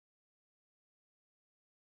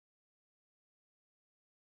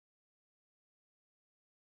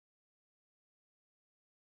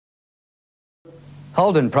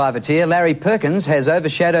Holden privateer Larry Perkins has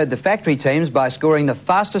overshadowed the factory teams by scoring the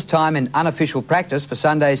fastest time in unofficial practice for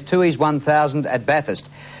Sunday's Tooheys 1000 at Bathurst.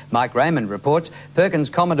 Mike Raymond reports Perkins'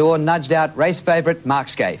 Commodore nudged out race favourite Mark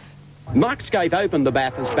Scaife. Mark Scaife opened the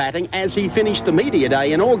Bathurst batting as he finished the media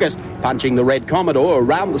day in August, punching the red Commodore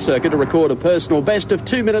around the circuit to record a personal best of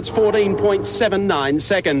 2 minutes 14.79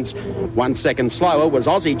 seconds. 1 second slower was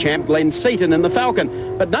Aussie champ Glenn Seaton in the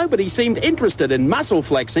Falcon, but nobody seemed interested in muscle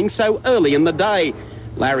flexing so early in the day.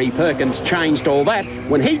 Larry Perkins changed all that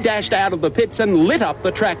when he dashed out of the pits and lit up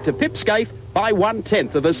the track to pip Scaife by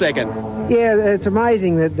 1/10 of a second. Yeah, it's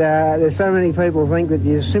amazing that there's so many people think that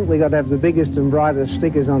you simply got to have the biggest and brightest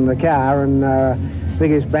stickers on the car and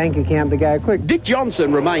biggest bank account to go quick. Dick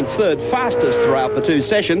Johnson remained third fastest throughout the two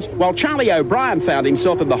sessions, while Charlie O'Brien found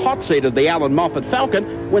himself in the hot seat of the Alan Moffat Falcon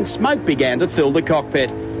when smoke began to fill the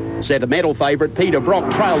cockpit. Sentimental favourite Peter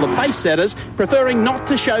Brock trailed the pace setters, preferring not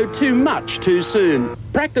to show too much too soon.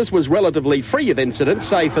 Practice was relatively free of incidents,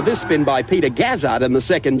 save for this spin by Peter Gazzard in the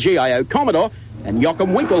second GIO Commodore, and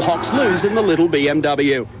Joachim Winkelhock's lose in the little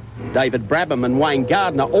BMW. David Brabham and Wayne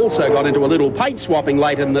Gardner also got into a little paint swapping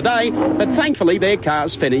late in the day, but thankfully their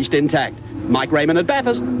cars finished intact. Mike Raymond at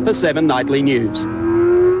Bathurst for 7 Nightly News.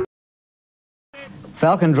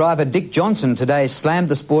 Falcon driver Dick Johnson today slammed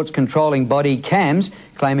the sports controlling body CAMS,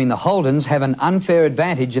 claiming the Holdens have an unfair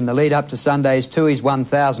advantage in the lead up to Sunday's Tooheys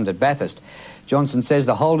 1000 at Bathurst. Johnson says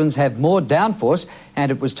the Holdens have more downforce and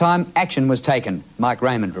it was time action was taken. Mike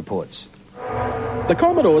Raymond reports. The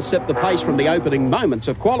Commodores set the pace from the opening moments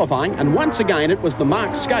of qualifying, and once again it was the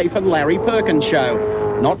Mark Scaife and Larry Perkins show.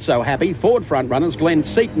 Not so happy Ford front-runners Glenn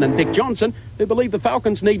Seaton and Dick Johnson, who believe the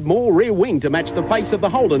Falcons need more rear wing to match the pace of the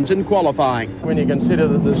Holdens in qualifying. When you consider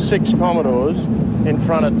that there's 6 Commodores in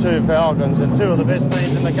front of 2 Falcons and 2 of the best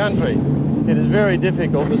teams in the country, it is very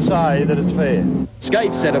difficult to say that it's fair.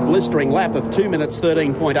 Scaife set a blistering lap of 2 minutes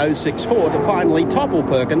 13.064 to finally topple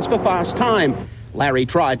Perkins for fast time. Larry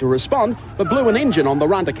tried to respond, but blew an engine on the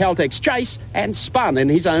run to Caltech's chase and spun in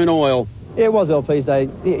his own oil. Yeah, it was LP's day.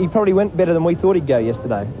 He probably went better than we thought he'd go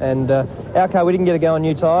yesterday. And our car, we didn't get a go on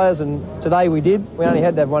new tyres, and today we did. We only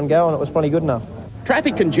had to have one go, and it was plenty good enough.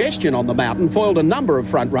 Traffic congestion on the mountain foiled a number of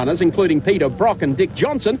front-runners, including Peter Brock and Dick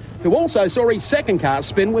Johnson, who also saw his second car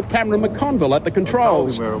spin with Cameron McConville at the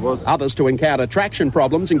controls. Others to encounter traction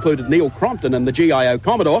problems included Neil Crompton and the GIO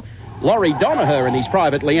Commodore, Laurie Donaher in his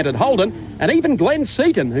privately entered Holden, and even Glenn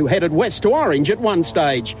Seaton, who headed west to Orange at one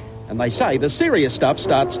stage. And they say the serious stuff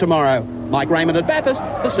starts tomorrow. Mike Raymond at Bathurst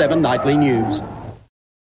for 7 Nightly News.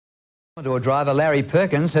 Commodore driver Larry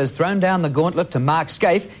Perkins has thrown down the gauntlet to Mark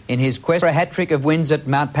Scaife in his quest for a hat-trick of wins at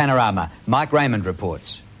Mount Panorama. Mike Raymond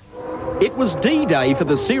reports. It was D-Day for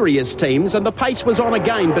the serious teams, and the pace was on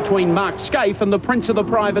again between Mark Scaife and the Prince of the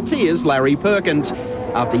Privateers, Larry Perkins.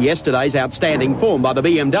 After yesterday's outstanding form by the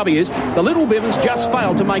BMWs, the Little Bimmers just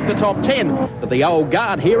failed to make the top 10, but the old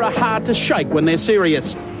guard here are hard to shake when they're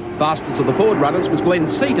serious. Fastest of the Ford runners was Glenn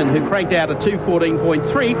Seaton, who cranked out a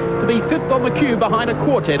 2:14.3 to be 5th on the queue behind a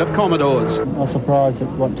quartet of Commodores. I was surprised at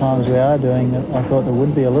what times we are doing. I thought there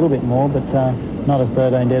would be a little bit more, but not a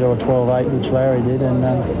 13 dead or a 12.8, which Larry did, and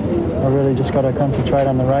I really just got to concentrate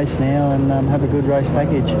on the race now and have a good race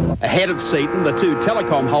package. Ahead of Seaton, the 2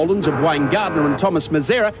 Telecom Holdens of Wayne Gardner and Thomas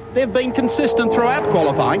Mazzera, they've been consistent throughout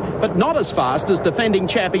qualifying, but not as fast as defending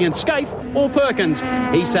champion Scaife or Perkins.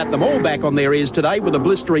 He sat them all back on their ears today with a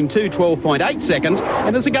blistering 2:12.8 seconds,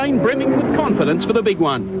 and is again brimming with confidence for the big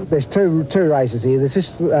one. There's two races here. There's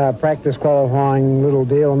this practice qualifying little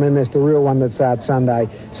deal, and then there's the real one that starts Sunday.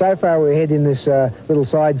 So far we're ahead in this little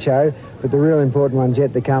sideshow, but the real important one's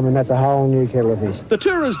yet to come, and that's a whole new kettle of fish. The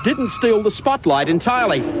tourers didn't steal the spotlight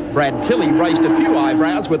entirely. Brad Tilley raised a few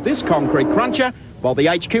eyebrows with this concrete cruncher, while the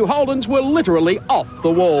HQ Holdens were literally off the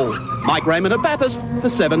wall. Mike Raymond at Bathurst for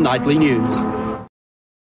 7 Nightly News.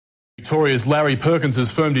 Victoria's Larry Perkins has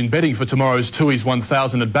firmed in betting for tomorrow's Tooheys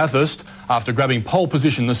 1000 at Bathurst after grabbing pole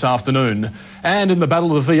position this afternoon. And in the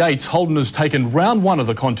battle of the V8s, Holden has taken round 1 of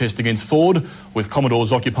the contest against Ford, with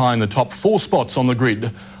Commodores occupying the top 4 spots on the grid.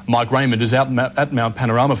 Mike Raymond is out at Mount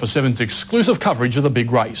Panorama for 7's exclusive coverage of the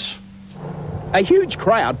big race. A huge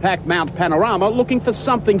crowd packed Mount Panorama looking for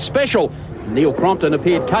something special. Neil Crompton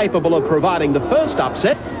appeared capable of providing the first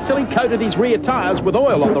upset till he coated his rear tyres with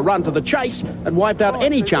oil on the run to the chase and wiped out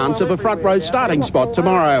any chance of a front row starting spot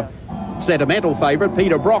tomorrow. Sentimental favourite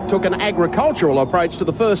Peter Brock took an agricultural approach to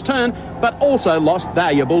the first turn, but also lost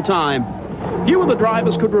valuable time. Few of the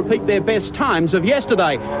drivers could repeat their best times of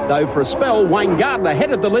yesterday, though for a spell Wayne Gardner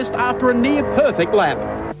headed the list after a near-perfect lap.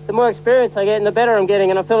 the more experience I get and the better I'm getting,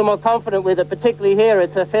 and I'm feeling more confident with it, particularly here.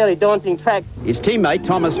 It's a fairly daunting track. His teammate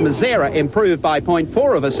Thomas Mazzera improved by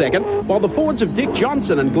 0.4 of a second, while the Fords of Dick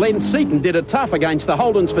Johnson and Glenn Seaton did it tough against the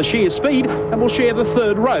Holdens for sheer speed and will share the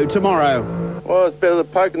third row tomorrow. Well, it's better than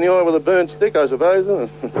poking the eye with a burnt stick, I suppose,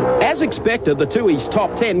 isn't it? As expected, the Tooheys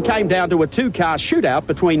top 10 came down to a two-car shootout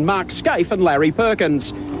between Mark Scaife and Larry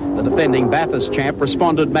Perkins. The defending Bathurst champ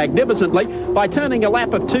responded magnificently by turning a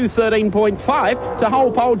lap of 2:13.5 to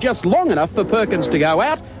hold pole just long enough for Perkins to go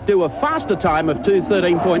out, do a faster time of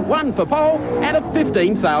 2:13.1 for pole, and a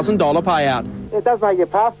 $15,000 payout. It does make you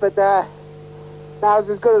puff, but no, it was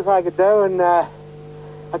as good as I could do, and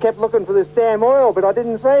I kept looking for this damn oil, but I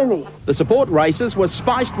didn't see any. The support races were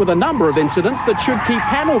spiced with a number of incidents that should keep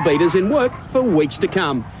panel beaters in work for weeks to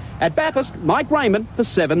come. At Bathurst, Mike Raymond for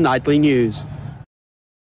 7 Nightly News.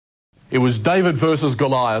 It was David versus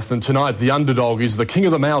Goliath, and tonight the underdog is the king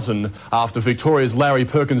of the mountain after Victoria's Larry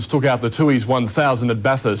Perkins took out the Tooheys 1000 at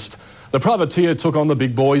Bathurst. The privateer took on the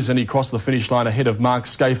big boys and he crossed the finish line ahead of Mark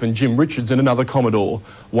Scaife and Jim Richards in another Commodore.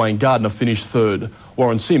 Wayne Gardner finished third.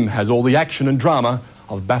 Warren Sim has all the action and drama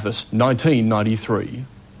of Bathurst 1993.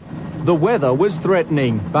 The weather was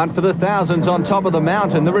threatening, but for the thousands on top of the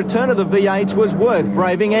mountain, the return of the V8s was worth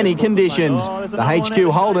braving any conditions. The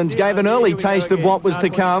HQ Holdens gave an early taste of what was to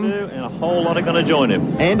come. And a whole lot are going to join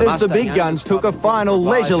him. And as the big guns took a final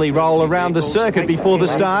leisurely roll around the circuit before the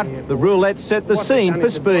start, the roulette set the scene for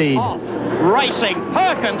speed. Racing,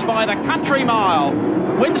 Perkins by the country mile.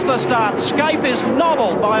 Wins the start. Scaife is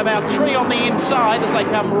nobbled by about 3 on the inside as they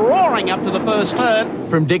come roaring up to the first turn.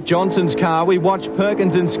 From Dick Johnson's car, we watched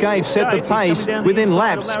Perkins and Scaife set the pace. Within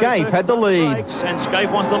laps, Scaife had the lead. And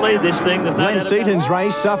Scaife wants to lead this thing. Glenn Seaton's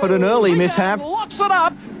race suffered an early mishap. Locks it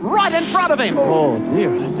up right in front of him. Oh, dear,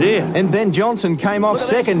 oh dear. And then Johnson came off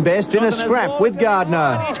second best in a scrap with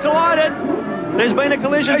Gardner. He's collided. There's been a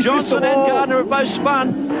collision. Johnson and Gardner have both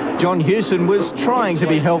spun. John Hewson was trying to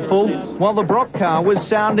be helpful, while the Brock car was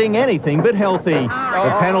sounding anything but healthy. The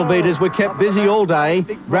panel beaters were kept busy all day,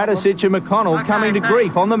 Radicic and McConnell coming to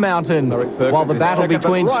grief on the mountain. While the battle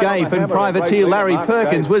between Scaife and privateer Larry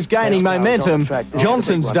Perkins was gaining momentum,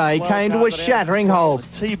 Johnson's day came to a shattering halt.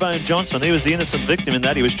 T-Bone Johnson, he was the innocent victim in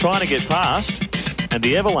that. He was trying to get past, and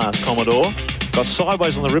the Everlast Commodore got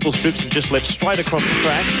sideways on the ribble strips and just leapt straight across the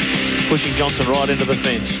track, pushing Johnson right into the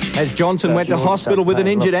fence. As Johnson went to hospital with an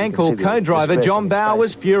injured ankle, co-driver John Bower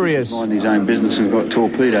was furious. Mind his own business and got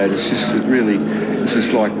torpedoed. It's just really, this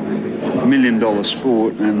is like $1 million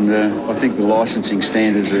sport, and I think the licensing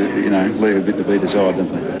standards are, leave a bit to be desired, don't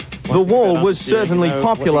they? The wall was certainly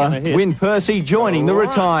popular, Win Percy joining the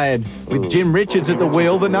retired. With Jim Richards at the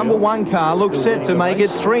wheel, the number 1 car looked set to make it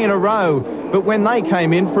 3 in a row. But when they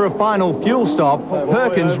came in for a final fuel stop,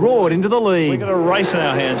 Perkins roared into the lead. We've got a race in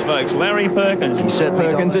our hands, folks. Larry Perkins.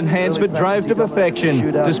 Perkins and Hansford drove to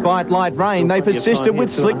perfection. Despite light rain, they persisted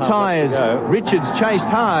with slick tyres. Richards chased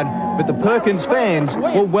hard, but the Perkins fans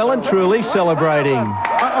were well and truly celebrating.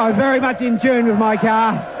 I was very much in tune with my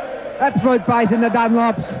car. Absolute faith in the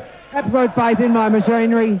Dunlops. Absolute faith in my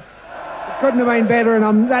machinery. It couldn't have been better, and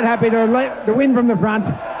I'm that happy to win from the front.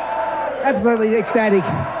 Absolutely ecstatic.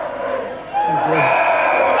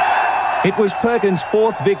 It was Perkins'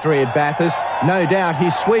 4th victory at Bathurst, no doubt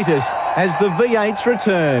his sweetest, as the V8s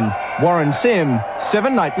return. Warren Sim,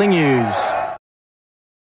 7 Nightly News.